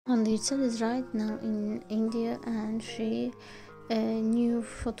Hande is right now in India, and she new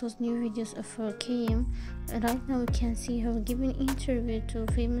photos, new videos of her came. Right now we can see her giving interview to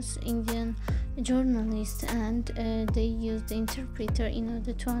famous Indian journalists, and they use the interpreter in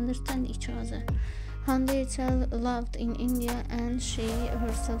order to understand each other. Hande Ercel loved in India, and she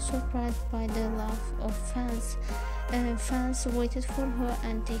herself surprised by the love of fans. Fans waited for her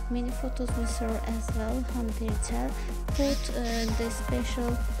and take many photos with her as well. Hande Ercel put the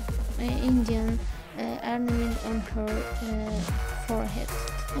special Indian ornament on her forehead.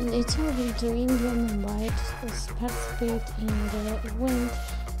 And Ercel will give India Mumbai to participate in the event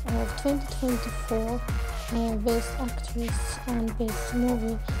of 2024 Best Actress and Best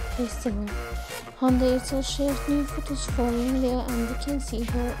Movie Festival. Hande Ercel shared new photos from India, and you can see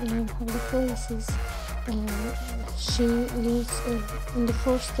her in public places. She lives in the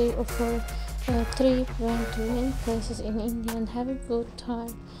first day of her trip, went to many places in India and have a good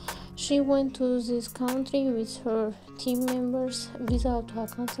time. She went to this country with her team members without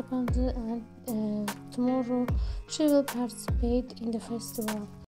consequences, and tomorrow she will participate in the festival.